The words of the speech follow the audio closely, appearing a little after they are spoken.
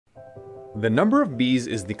The number of bees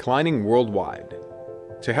is declining worldwide.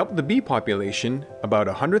 To help the bee population, about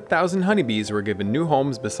 100,000 honeybees were given new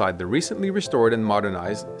homes beside the recently restored and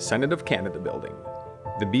modernized Senate of Canada building.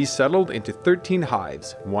 The bees settled into 13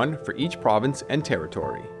 hives, one for each province and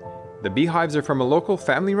territory. The beehives are from a local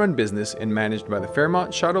family-run business and managed by the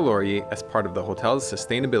Fairmont Château Laurier as part of the hotel's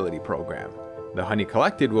sustainability program. The honey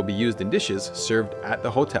collected will be used in dishes served at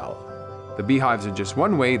the hotel. The beehives are just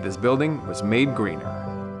one way this building was made greener.